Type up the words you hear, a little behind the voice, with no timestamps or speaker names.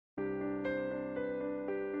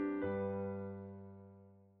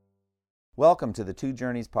Welcome to the Two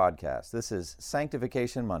Journeys podcast. This is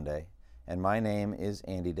Sanctification Monday, and my name is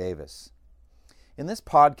Andy Davis. In this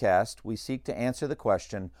podcast, we seek to answer the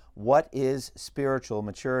question, what is spiritual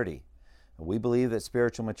maturity? We believe that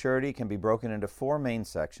spiritual maturity can be broken into four main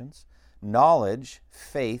sections: knowledge,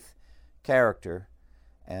 faith, character,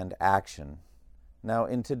 and action. Now,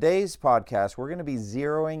 in today's podcast, we're going to be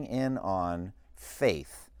zeroing in on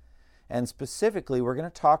faith. And specifically, we're going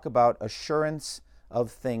to talk about assurance of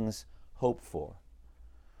things hoped for.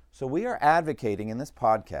 So we are advocating in this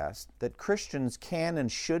podcast that Christians can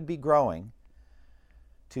and should be growing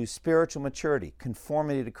to spiritual maturity,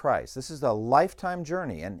 conformity to Christ. This is a lifetime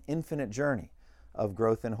journey, an infinite journey of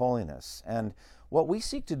growth in holiness. And what we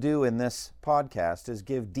seek to do in this podcast is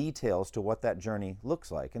give details to what that journey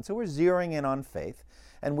looks like. And so we're zeroing in on faith,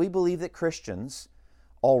 and we believe that Christians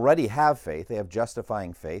already have faith. They have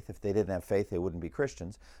justifying faith. If they didn't have faith, they wouldn't be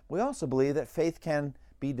Christians. We also believe that faith can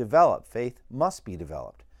be developed. Faith must be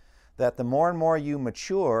developed. That the more and more you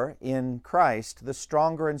mature in Christ, the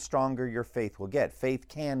stronger and stronger your faith will get. Faith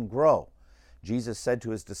can grow. Jesus said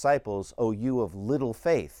to his disciples, "O you of little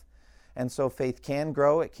faith." And so faith can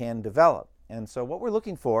grow, it can develop. And so what we're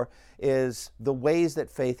looking for is the ways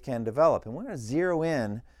that faith can develop. And we're going to zero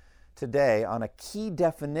in today on a key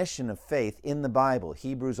definition of faith in the Bible,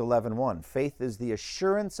 Hebrews 11:1. Faith is the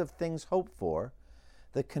assurance of things hoped for,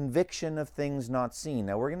 the conviction of things not seen.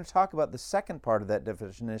 Now, we're going to talk about the second part of that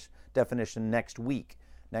definition next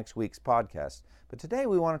week's podcast. But today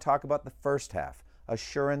we want to talk about the first half,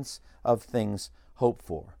 assurance of things hoped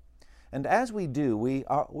for. And as we do, we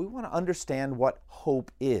want to understand what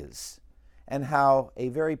hope is and how a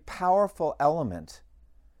very powerful element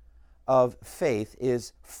of faith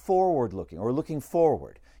is forward-looking, or looking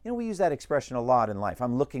forward. You know, we use that expression a lot in life.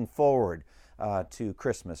 I'm looking forward to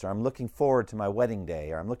Christmas, or I'm looking forward to my wedding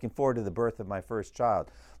day, or I'm looking forward to the birth of my first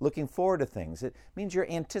child. Looking forward to things. It means you're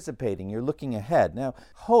anticipating, you're looking ahead. Now,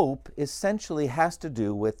 hope essentially has to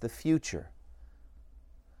do with the future.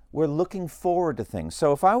 We're looking forward to things.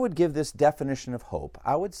 So if I would give this definition of hope,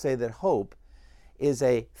 I would say that hope is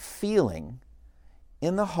a feeling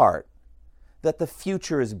in the heart that the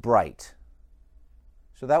future is bright.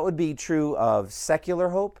 So that would be true of secular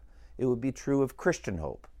hope. It would be true of Christian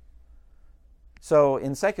hope. So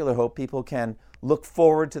in secular hope, people can look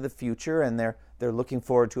forward to the future, and they're looking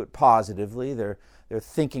forward to it positively. They're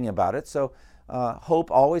thinking about it. So hope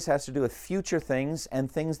always has to do with future things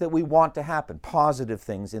and things that we want to happen, positive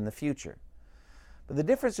things in the future. But the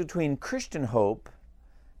difference between Christian hope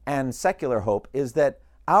and secular hope is that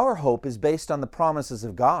our hope is based on the promises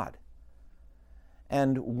of God.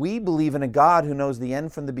 And we believe in a God who knows the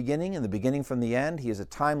end from the beginning and the beginning from the end. He is a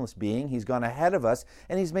timeless being. He's gone ahead of us,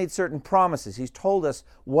 and He's made certain promises. He's told us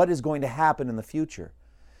what is going to happen in the future.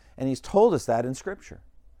 And He's told us that in Scripture.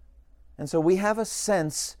 And so we have a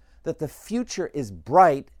sense that the future is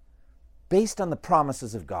bright based on the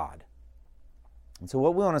promises of God. And so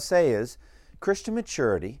what we want to say is Christian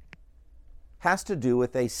maturity has to do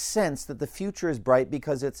with a sense that the future is bright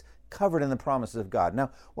because it's covered in the promises of God.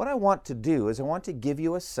 Now, what I want to do is I want to give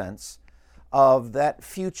you a sense of that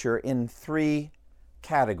future in three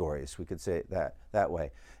categories, we could say it that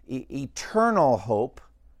way. Eternal hope,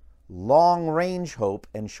 long-range hope,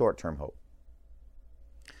 and short-term hope.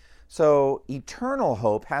 So eternal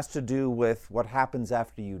hope has to do with what happens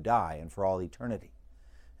after you die and for all eternity.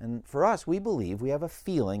 And for us, we believe we have a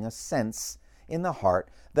feeling, a sense in the heart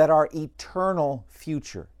that our eternal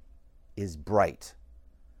future is bright.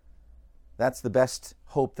 That's the best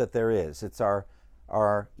hope that there is. It's our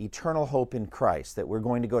eternal hope in Christ, that we're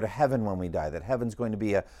going to go to heaven when we die, that heaven's going to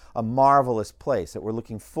be a marvelous place, that we're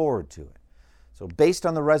looking forward to it. So based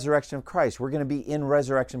on the resurrection of Christ, we're going to be in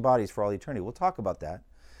resurrection bodies for all eternity. We'll talk about that.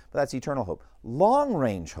 But that's eternal hope.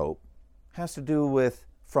 Long-range hope has to do with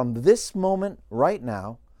from this moment right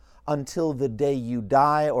now until the day you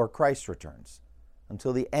die or Christ returns,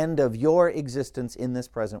 until the end of your existence in this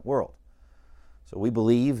present world. So we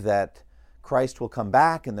believe that Christ will come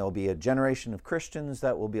back, and there will be a generation of Christians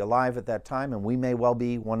that will be alive at that time, and we may well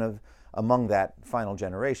be among that final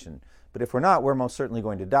generation. But if we're not, we're most certainly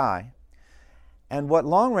going to die. And what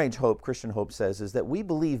long-range hope, Christian hope, says is that we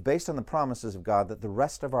believe, based on the promises of God, that the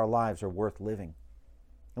rest of our lives are worth living.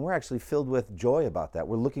 And we're actually filled with joy about that.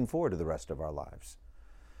 We're looking forward to the rest of our lives.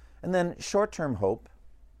 And then short-term hope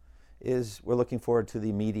is we're looking forward to the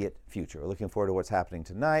immediate future. We're looking forward to what's happening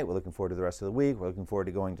tonight. We're looking forward to the rest of the week. We're looking forward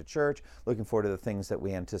to going to church. Looking forward to the things that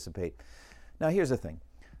we anticipate. Now, here's the thing.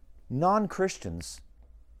 Non-Christians,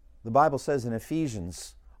 the Bible says in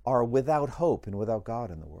Ephesians, are without hope and without God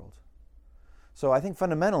in the world. So I think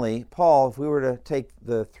fundamentally, Paul, if we were to take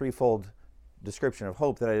the threefold description of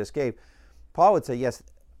hope that I just gave, Paul would say, yes,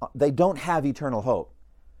 they don't have eternal hope.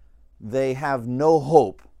 They have no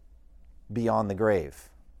hope beyond the grave.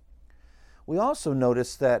 We also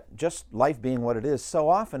notice that just life being what it is, so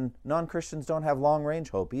often non-Christians don't have long-range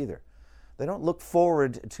hope either. They don't look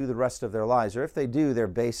forward to the rest of their lives, or if they do, they're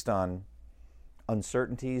based on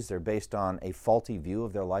uncertainties. They're based on a faulty view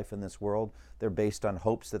of their life in this world. They're based on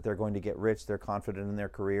hopes that they're going to get rich. They're confident in their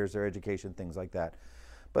careers, their education, things like that.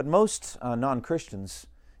 But most non-Christians,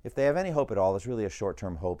 if they have any hope at all, it's really a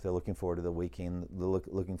short-term hope. They're looking forward to the weekend,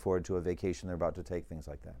 looking forward to a vacation they're about to take, things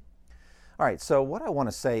like that. All right, so what I want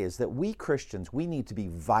to say is that we Christians, we need to be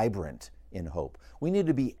vibrant in hope. We need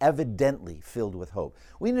to be evidently filled with hope.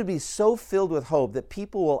 We need to be so filled with hope that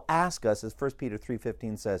people will ask us, as 1 Peter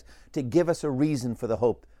 3:15 says, to give us a reason for the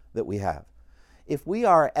hope that we have. If we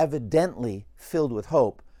are evidently filled with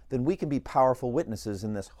hope, then we can be powerful witnesses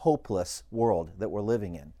in this hopeless world that we're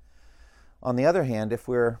living in. On the other hand, if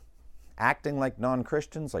we're acting like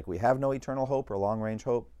non-Christians, like we have no eternal hope or long-range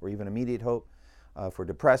hope or even immediate hope, if we're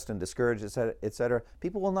depressed and discouraged, etc.,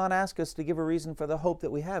 people will not ask us to give a reason for the hope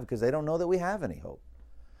that we have because they don't know that we have any hope.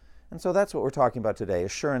 And so that's what we're talking about today,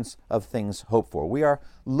 assurance of things hoped for. We are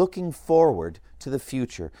looking forward to the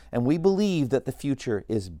future, and we believe that the future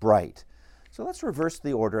is bright. So let's reverse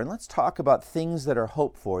the order and let's talk about things that are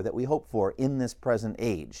hoped for, that we hope for in this present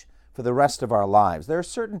age for the rest of our lives. There are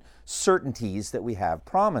certain certainties that we have,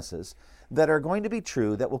 promises that are going to be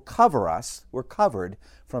true, that will cover us. We're covered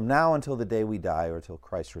from now until the day we die or until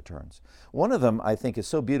Christ returns. One of them, I think, is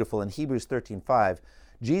so beautiful. In Hebrews 13:5,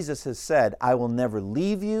 Jesus has said, I will never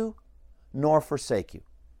leave you nor forsake you.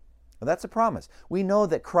 Well, that's a promise. We know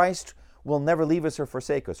that Christ will never leave us or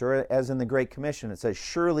forsake us. Or as in the Great Commission, it says,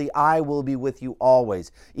 surely I will be with you always,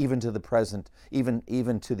 even to the present, even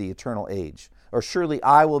to the eternal age. Or surely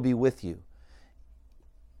I will be with you,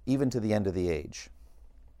 even to the end of the age.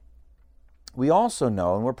 We also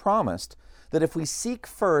know, and we're promised, that if we seek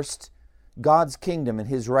first God's kingdom and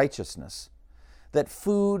His righteousness, that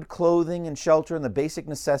food, clothing, and shelter and the basic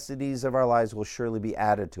necessities of our lives will surely be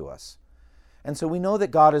added to us. And so we know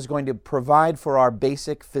that God is going to provide for our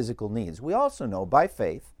basic physical needs. We also know, by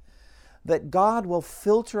faith, that God will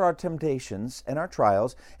filter our temptations and our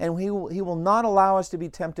trials, and He will not allow us to be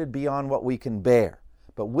tempted beyond what we can bear.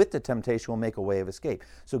 But with the temptation, we'll make a way of escape.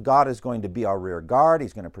 So God is going to be our rear guard.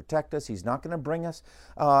 He's going to protect us. He's not going to bring us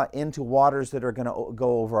into waters that are going to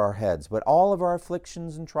go over our heads. But all of our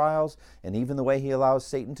afflictions and trials, and even the way He allows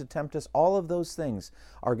Satan to tempt us, all of those things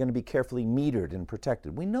are going to be carefully metered and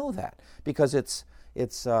protected. We know that because it's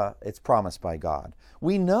promised by God.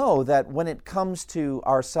 We know that when it comes to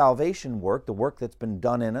our salvation work, the work that's been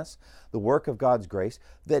done in us, the work of God's grace,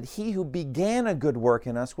 that He who began a good work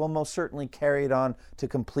in us will most certainly carry it on to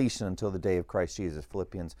completion until the day of Christ Jesus,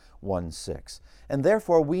 Philippians 1:6. And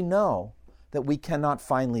therefore we know that we cannot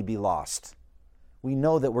finally be lost. We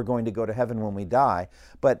know that we're going to go to heaven when we die,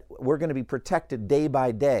 but we're going to be protected day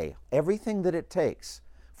by day. Everything that it takes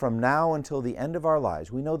from now until the end of our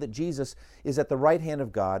lives. We know that Jesus is at the right hand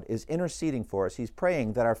of God, is interceding for us. He's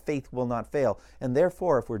praying that our faith will not fail. And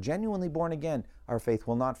therefore, if we're genuinely born again, our faith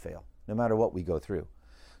will not fail, no matter what we go through.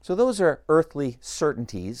 So those are earthly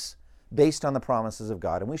certainties based on the promises of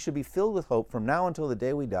God. And we should be filled with hope from now until the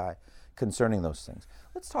day we die concerning those things.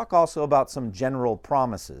 Let's talk also about some general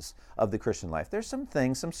promises of the Christian life. There's some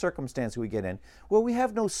things, some circumstances we get in where we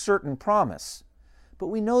have no certain promise. But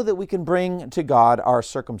we know that we can bring to God our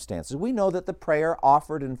circumstances. We know that the prayer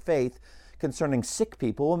offered in faith concerning sick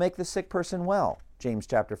people will make the sick person well, James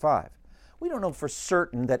chapter 5. We don't know for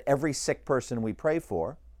certain that every sick person we pray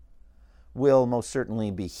for will most certainly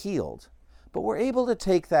be healed. But we're able to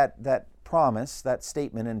take that promise, that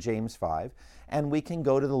statement in James 5, and we can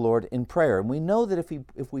go to the Lord in prayer. And we know that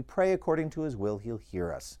if we pray according to His will, He'll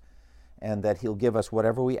hear us, and that He'll give us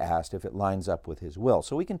whatever we ask if it lines up with His will.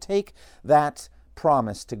 So we can take that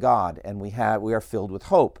promise to God, and we are filled with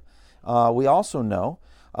hope. We also know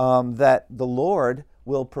that the Lord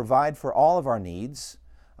will provide for all of our needs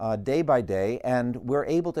day by day, and we're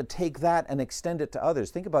able to take that and extend it to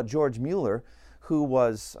others. Think about George Mueller, who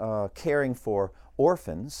was caring for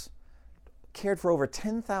orphans, cared for over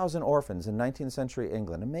 10,000 orphans in 19th century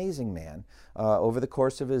England. Amazing man over the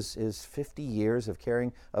course of his 50 years of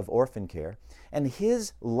caring of orphan care. And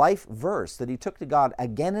his life verse that he took to God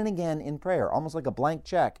again and again in prayer, almost like a blank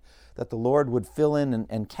check that the Lord would fill in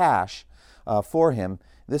and cash for him.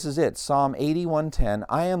 This is it, Psalm 81:10.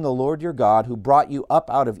 I am the Lord your God who brought you up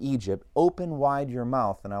out of Egypt. Open wide your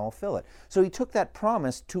mouth and I will fill it. So he took that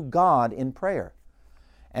promise to God in prayer.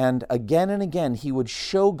 And again he would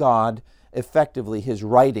show God effectively His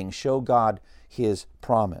writing, show God His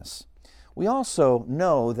promise. We also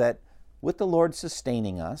know that with the Lord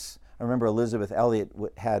sustaining us. I remember Elizabeth Elliot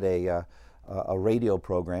had a radio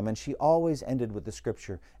program, and she always ended with the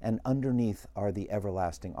scripture, and underneath are the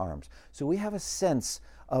everlasting arms. So we have a sense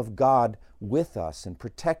of God with us and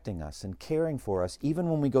protecting us and caring for us, even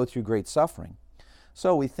when we go through great suffering.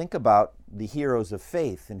 So we think about the heroes of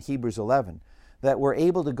faith in Hebrews 11, that we're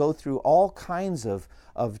able to go through all kinds of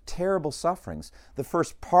terrible sufferings. The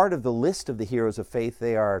first part of the list of the heroes of faith,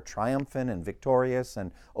 they are triumphant and victorious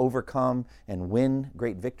and overcome and win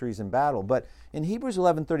great victories in battle. But in Hebrews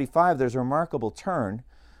 11:35, there's a remarkable turn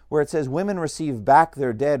where it says, women receive back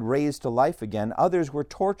their dead raised to life again. Others were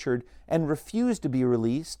tortured and refused to be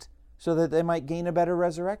released so that they might gain a better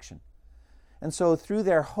resurrection. And so through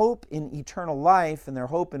their hope in eternal life and their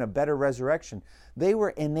hope in a better resurrection, they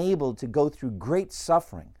were enabled to go through great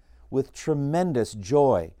suffering with tremendous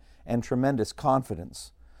joy and tremendous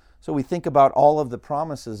confidence. So we think about all of the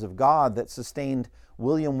promises of God that sustained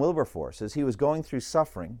William Wilberforce as he was going through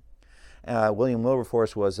suffering. William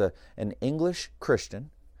Wilberforce was an English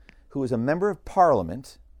Christian who was a member of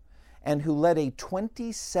Parliament and who led a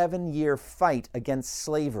 27-year fight against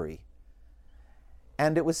slavery.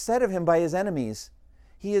 And it was said of him by his enemies,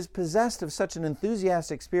 he is possessed of such an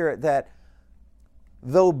enthusiastic spirit that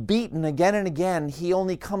though beaten again and again, he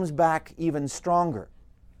only comes back even stronger.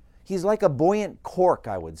 He's like a buoyant cork,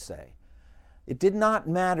 I would say. It did not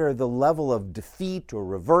matter the level of defeat or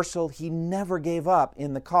reversal. He never gave up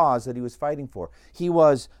in the cause that he was fighting for. He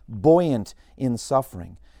was buoyant in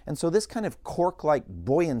suffering. And so this kind of cork-like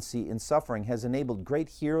buoyancy in suffering has enabled great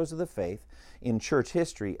heroes of the faith in church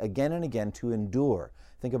history again and again to endure.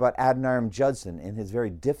 Think about Adoniram Judson in his very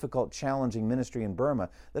difficult, challenging ministry in Burma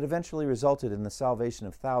that eventually resulted in the salvation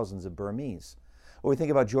of thousands of Burmese. Or we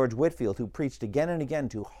think about George Whitefield, who preached again and again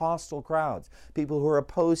to hostile crowds, people who were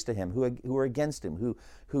opposed to him, who were against him,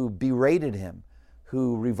 who berated him,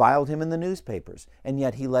 who reviled him in the newspapers, and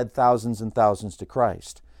yet he led thousands and thousands to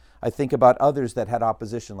Christ. I think about others that had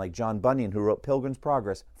opposition, like John Bunyan, who wrote Pilgrim's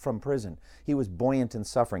Progress from prison. He was buoyant in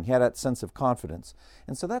suffering. He had that sense of confidence.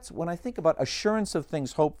 And so that's when I think about assurance of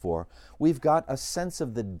things hoped for, we've got a sense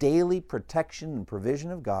of the daily protection and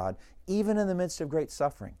provision of God, even in the midst of great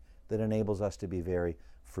suffering, that enables us to be very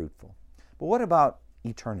fruitful. But what about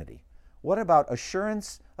eternity? What about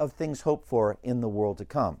assurance of things hoped for in the world to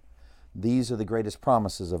come? These are the greatest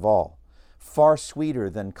promises of all. Far sweeter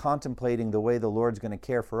than contemplating the way the Lord's going to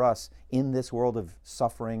care for us in this world of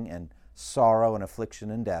suffering and sorrow and affliction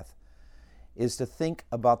and death is to think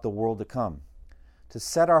about the world to come, to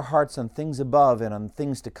set our hearts on things above and on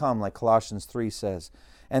things to come, like Colossians 3 says,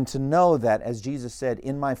 and to know that, as Jesus said,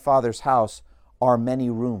 in my Father's house are many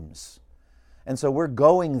rooms. And so we're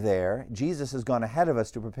going there. Jesus has gone ahead of us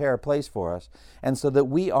to prepare a place for us, and so that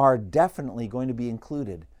we are definitely going to be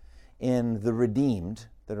included in the redeemed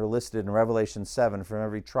that are listed in Revelation 7 from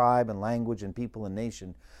every tribe and language and people and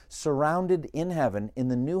nation, surrounded in heaven in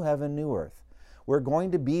the new heaven, new earth. We're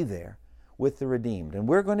going to be there with the redeemed. And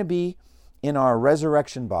we're going to be in our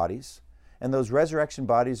resurrection bodies, and those resurrection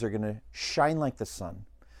bodies are going to shine like the sun.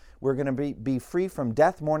 We're going to be free from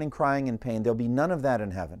death, mourning, crying, and pain. There'll be none of that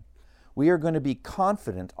in heaven. We are going to be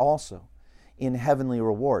confident also in heavenly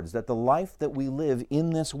rewards, that the life that we live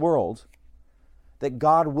in this world, that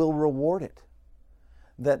God will reward it.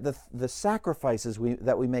 That the sacrifices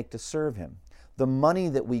that we make to serve Him, the money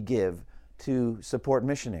that we give to support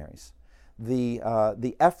missionaries, the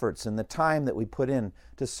efforts and the time that we put in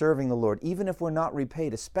to serving the Lord, even if we're not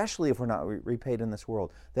repaid, especially if we're not repaid in this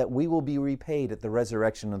world, that we will be repaid at the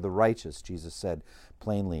resurrection of the righteous, Jesus said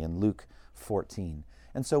plainly in Luke 14.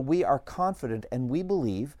 And so we are confident and we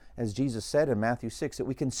believe, as Jesus said in Matthew 6, that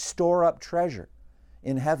we can store up treasure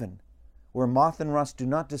in heaven where moth and rust do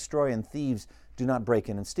not destroy and thieves do not break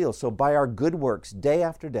in and steal. So by our good works, day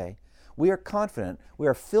after day, we are confident, we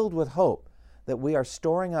are filled with hope that we are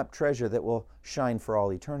storing up treasure that will shine for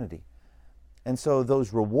all eternity. And so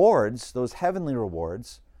those rewards, those heavenly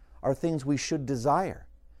rewards, are things we should desire.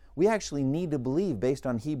 We actually need to believe, based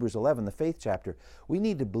on Hebrews 11, the faith chapter, we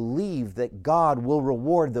need to believe that God will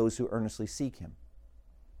reward those who earnestly seek Him.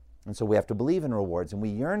 And so we have to believe in rewards, and we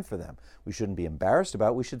yearn for them. We shouldn't be embarrassed about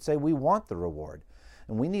it. We should say we want the reward.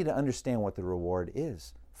 And we need to understand what the reward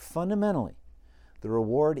is. Fundamentally, the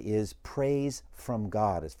reward is praise from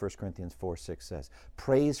God, as 1 Corinthians 4:6 says.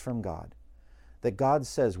 Praise from God. That God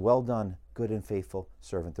says, well done, good and faithful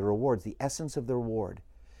servant. The rewards, the essence of the reward,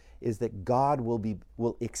 is that God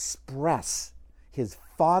will express His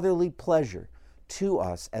fatherly pleasure to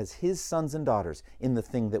us as His sons and daughters in the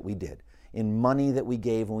thing that we did, in money that we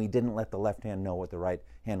gave and we didn't let the left hand know what the right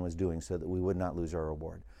hand was doing so that we would not lose our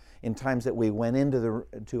reward, in times that we went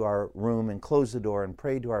to our room and closed the door and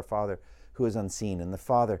prayed to our Father who is unseen, and the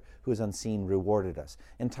Father who is unseen rewarded us.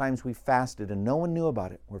 In times we fasted and no one knew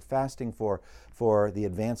about it. We're fasting for the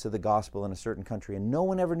advance of the gospel in a certain country, and no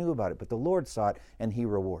one ever knew about it, but the Lord saw it and He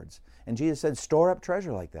rewards. And Jesus said, store up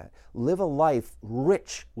treasure like that. Live a life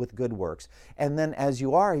rich with good works. And then as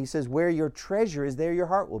you are, He says, where your treasure is, there your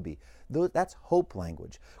heart will be. That's hope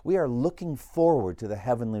language. We are looking forward to the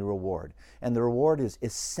heavenly reward, and the reward is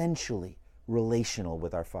essentially relational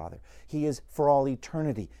with our Father. He is for all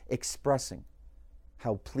eternity expressing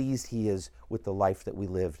how pleased He is with the life that we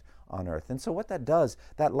lived on earth. And so what that does,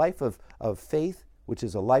 that life of faith, which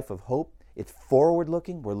is a life of hope, it's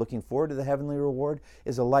forward-looking, we're looking forward to the heavenly reward,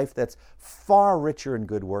 is a life that's far richer in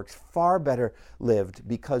good works, far better lived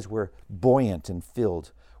because we're buoyant and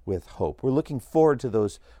filled with hope. We're looking forward to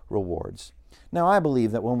those rewards. Now, I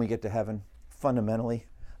believe that when we get to heaven, fundamentally,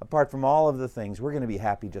 apart from all of the things, we're going to be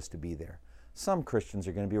happy just to be there. Some Christians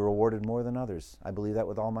are going to be rewarded more than others. I believe that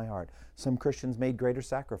with all my heart. Some Christians made greater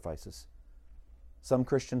sacrifices. Some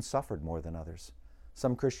Christians suffered more than others.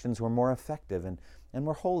 Some Christians were more effective and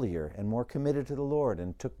were holier and more committed to the Lord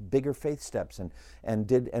and took bigger faith steps and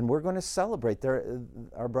we're going to celebrate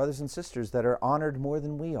our brothers and sisters that are honored more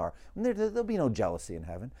than we are. And there'll be no jealousy in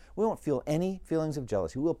heaven. We won't feel any feelings of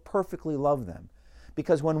jealousy. We'll perfectly love them.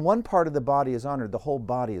 Because when one part of the body is honored, the whole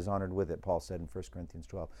body is honored with it, Paul said in 1 Corinthians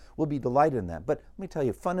 12. We'll be delighted in that. But let me tell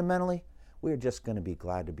you, fundamentally, we're just going to be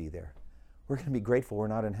glad to be there. We're going to be grateful we're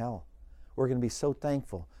not in hell. We're going to be so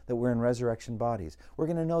thankful that we're in resurrection bodies. We're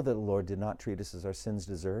going to know that the Lord did not treat us as our sins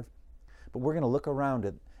deserve. But we're going to look around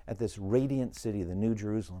at this radiant city, the New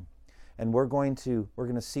Jerusalem, and we're going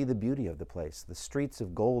to see the beauty of the place, the streets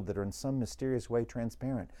of gold that are in some mysterious way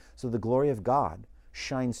transparent. So the glory of God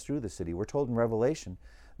shines through the city. We're told in Revelation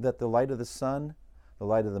that the light of the sun, the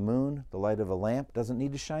light of the moon, the light of a lamp doesn't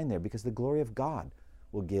need to shine there because the glory of God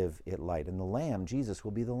will give it light. And the Lamb, Jesus,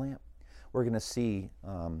 will be the lamp. We're going to see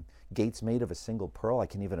gates made of a single pearl. I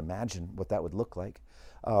can't even imagine what that would look like.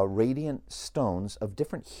 Radiant stones of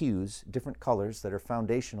different hues, different colors that are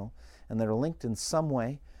foundational and that are linked in some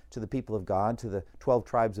way to the people of God, to the 12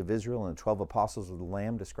 tribes of Israel and the 12 apostles of the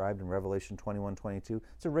Lamb described in Revelation 21-22.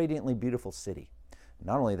 It's a radiantly beautiful city.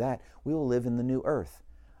 Not only that, we will live in the new earth.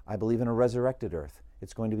 I believe in a resurrected earth.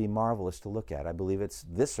 It's going to be marvelous to look at. I believe it's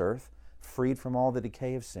this earth, freed from all the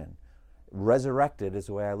decay of sin. Resurrected is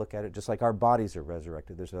the way I look at it, just like our bodies are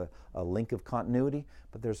resurrected. There's a link of continuity,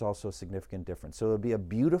 but there's also a significant difference. So it'll be a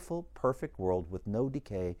beautiful, perfect world with no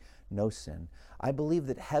decay, no sin. I believe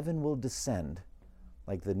that heaven will descend,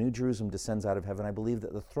 like the New Jerusalem descends out of heaven. I believe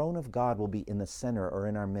that the throne of God will be in the center or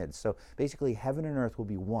in our midst. So basically, heaven and earth will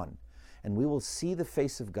be one. And we will see the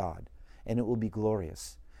face of God, and it will be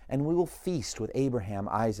glorious. And we will feast with Abraham,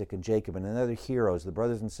 Isaac, and Jacob, and the other heroes, the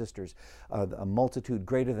brothers and sisters, a multitude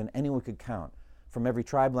greater than anyone could count, from every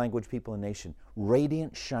tribe, language, people, and nation,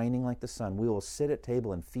 radiant, shining like the sun. We will sit at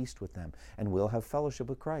table and feast with them, and we'll have fellowship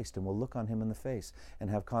with Christ, and we'll look on Him in the face and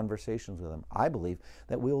have conversations with Him. I believe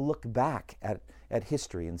that we'll look back at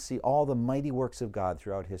history and see all the mighty works of God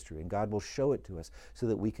throughout history, and God will show it to us so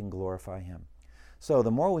that we can glorify Him. So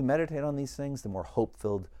the more we meditate on these things, the more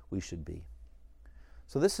hope-filled we should be.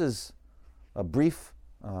 So this is a brief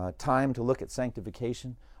time to look at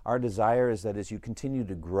sanctification. Our desire is that as you continue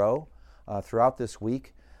to grow throughout this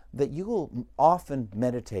week, that you will often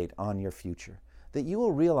meditate on your future, that you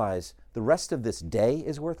will realize the rest of this day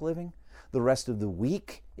is worth living, the rest of the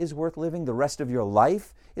week is worth living, the rest of your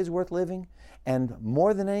life is worth living, and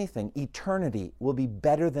more than anything, eternity will be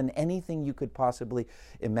better than anything you could possibly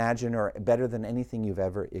imagine or better than anything you've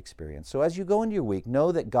ever experienced. So as you go into your week,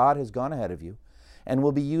 know that God has gone ahead of you and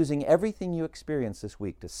will be using everything you experience this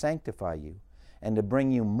week to sanctify you and to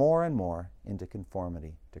bring you more and more into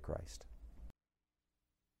conformity to Christ.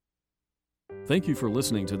 Thank you for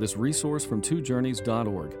listening to this resource from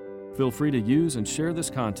twojourneys.org. Feel free to use and share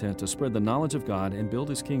this content to spread the knowledge of God and build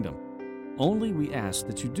His kingdom. Only we ask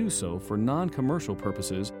that you do so for non-commercial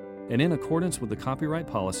purposes and in accordance with the copyright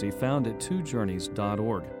policy found at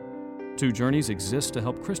twojourneys.org. Two Journeys exists to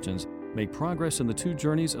help Christians make progress in the two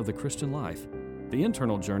journeys of the Christian life, the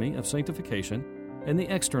internal journey of sanctification and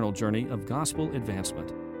the external journey of gospel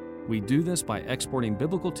advancement. We do this by exporting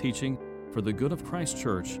biblical teaching for the good of Christ's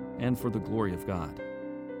church and for the glory of God.